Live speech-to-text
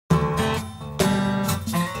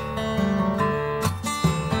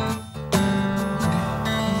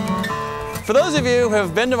For those of you who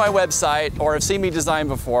have been to my website or have seen me design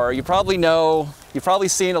before, you probably know, you've probably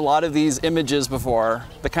seen a lot of these images before,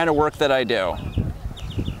 the kind of work that I do.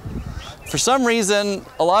 For some reason,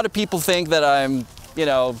 a lot of people think that I'm,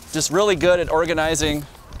 just really good at organizing,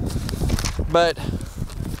 but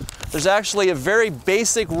there's actually a very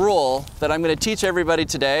basic rule that I'm going to teach everybody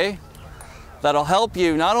today that'll help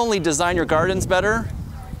you not only design your gardens better,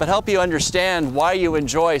 but help you understand why you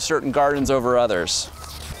enjoy certain gardens over others.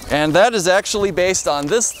 And that is actually based on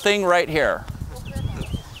this thing right here.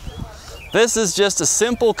 This is just a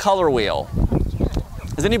simple color wheel.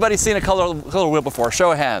 Has anybody seen a color wheel before?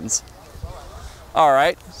 Show of hands. All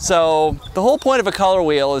right, so the whole point of a color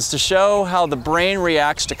wheel is to show how the brain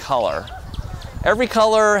reacts to color. Every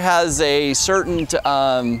color has a certain,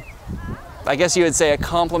 I guess you would say, a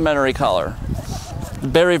complementary color.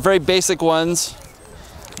 Very, very basic ones: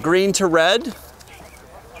 green to red,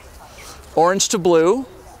 orange to blue,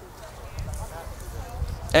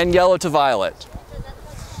 and yellow to violet.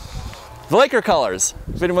 The Laker colors,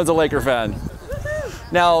 if anyone's a Laker fan.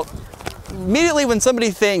 Now, immediately when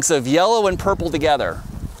somebody thinks of yellow and purple together,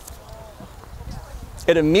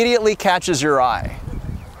 it immediately catches your eye.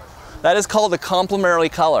 That is called a complementary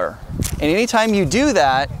color. And anytime you do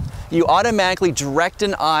that, you automatically direct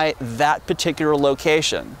an eye that particular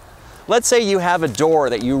location. Let's say you have a door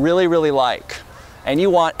that you really, really like, and you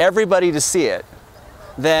want everybody to see it.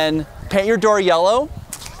 Then paint your door yellow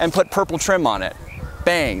and put purple trim on it.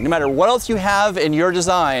 Bang, no matter what else you have in your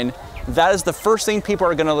design, that is the first thing people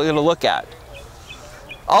are gonna look at.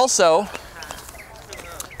 Also,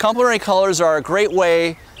 complementary colors are a great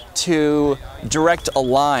way to direct a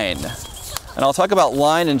line. And I'll talk about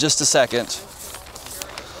line in just a second.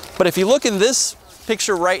 But if you look in this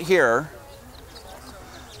picture right here,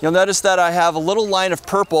 you'll notice that I have a little line of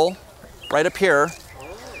purple right up here,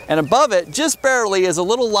 and above it, just barely, is a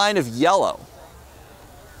little line of yellow.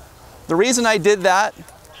 The reason I did that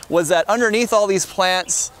was that underneath all these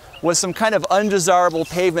plants was some kind of undesirable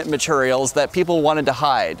pavement materials that people wanted to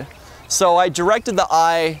hide. So I directed the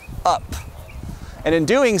eye up. And in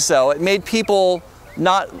doing so, it made people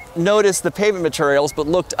not notice the pavement materials, but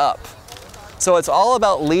looked up. So it's all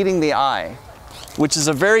about leading the eye, which is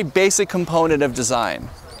a very basic component of design.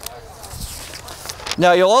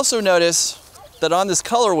 Now you'll also notice that on this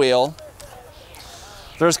color wheel,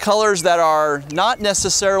 there's colors that are not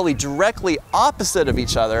necessarily directly opposite of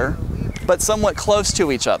each other, but somewhat close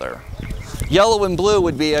to each other. Yellow and blue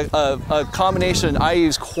would be a combination I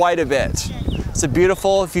use quite a bit. It's a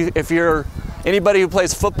beautiful, if you're anybody who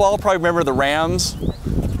plays football, probably remember the Rams,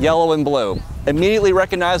 yellow and blue. Immediately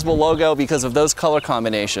recognizable logo because of those color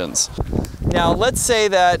combinations. Now let's say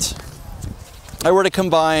that I were to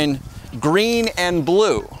combine green and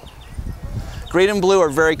blue. Green and blue are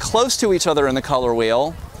very close to each other in the color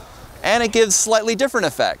wheel, and it gives slightly different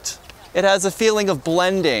effect. It has a feeling of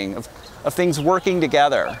blending, of things working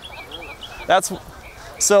together.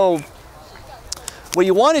 So what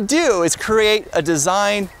you want to do is create a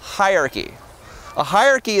design hierarchy. A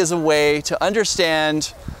hierarchy is a way to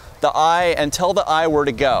understand the eye and tell the eye where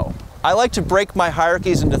to go. I like to break my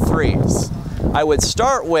hierarchies into threes. I would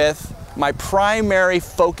start with my primary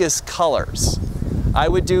focus colors. I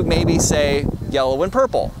would do maybe, say, yellow and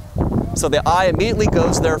purple. So the eye immediately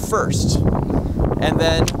goes there first. And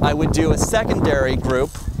then I would do a secondary group,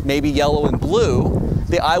 maybe yellow and blue.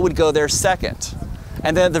 The eye would go there second.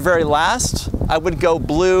 And then at the very last, I would go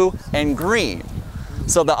blue and green.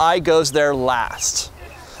 So the eye goes there last.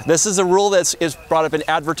 This is a rule that is brought up in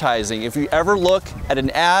advertising. If you ever look at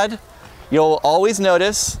an ad, you'll always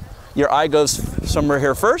notice your eye goes somewhere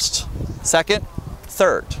here first, second,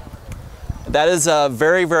 third. That is a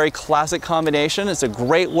very, very classic combination. It's a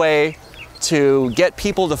great way to get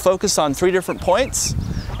people to focus on three different points,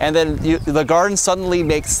 and then the garden suddenly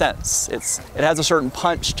makes sense. It has a certain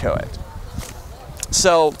punch to it.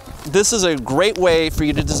 So this is a great way for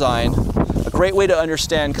you to design, a great way to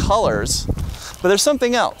understand colors, but there's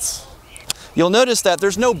something else. You'll notice that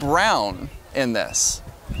there's no brown in this.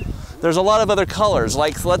 There's a lot of other colors,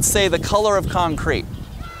 like let's say the color of concrete.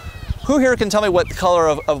 Who here can tell me what the color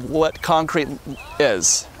of what concrete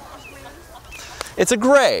is? It's a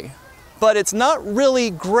gray, but it's not really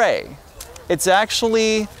gray. It's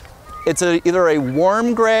actually, either a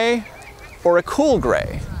warm gray or a cool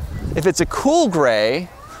gray. If it's a cool gray,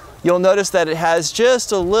 you'll notice that it has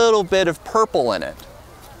just a little bit of purple in it.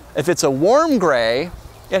 If it's a warm gray,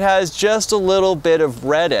 it has just a little bit of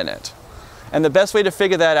red in it. And the best way to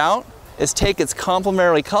figure that out is take its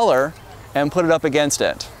complementary color and put it up against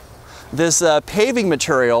it. This paving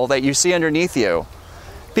material that you see underneath you,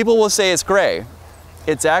 people will say it's gray.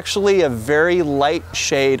 it's actually a very light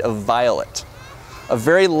shade of violet, a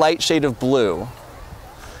very light shade of blue.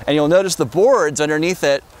 And you'll notice the boards underneath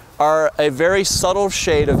it are a very subtle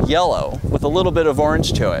shade of yellow with a little bit of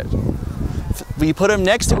orange to it. We put them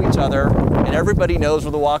next to each other and everybody knows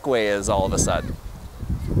where the walkway is all of a sudden.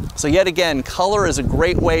 So yet again, color is a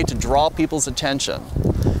great way to draw people's attention.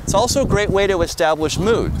 It's also a great way to establish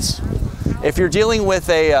moods. If you're dealing with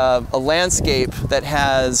a landscape that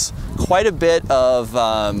has quite a bit of,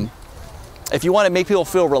 if you want to make people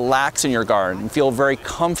feel relaxed in your garden, feel very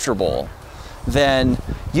comfortable, then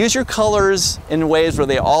use your colors in ways where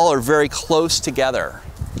they all are very close together.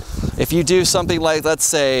 If you do something like, let's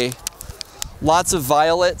say, lots of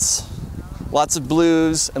violets, lots of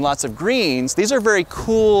blues, and lots of greens, these are very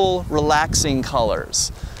cool, relaxing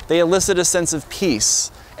colors. They elicit a sense of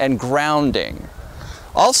peace and grounding.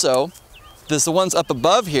 Also, the ones up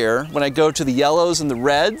above here, when I go to the yellows and the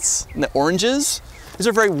reds and the oranges, these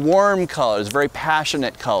are very warm colors, very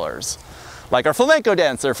passionate colors. Like our flamenco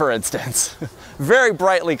dancer, for instance, very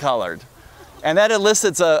brightly colored. And that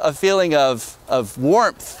elicits a feeling of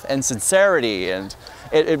warmth and sincerity, and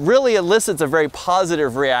it really elicits a very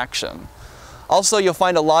positive reaction. Also, you'll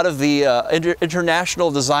find a lot of the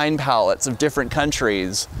international design palettes of different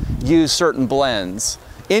countries use certain blends.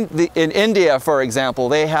 In India, for example,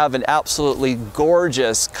 they have an absolutely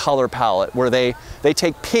gorgeous color palette where they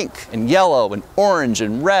take pink and yellow and orange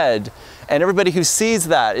and red, and everybody who sees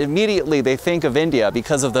that, immediately they think of India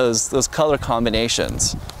because of those color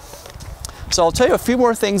combinations. So I'll tell you a few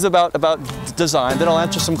more things about design, then I'll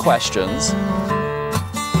answer some questions.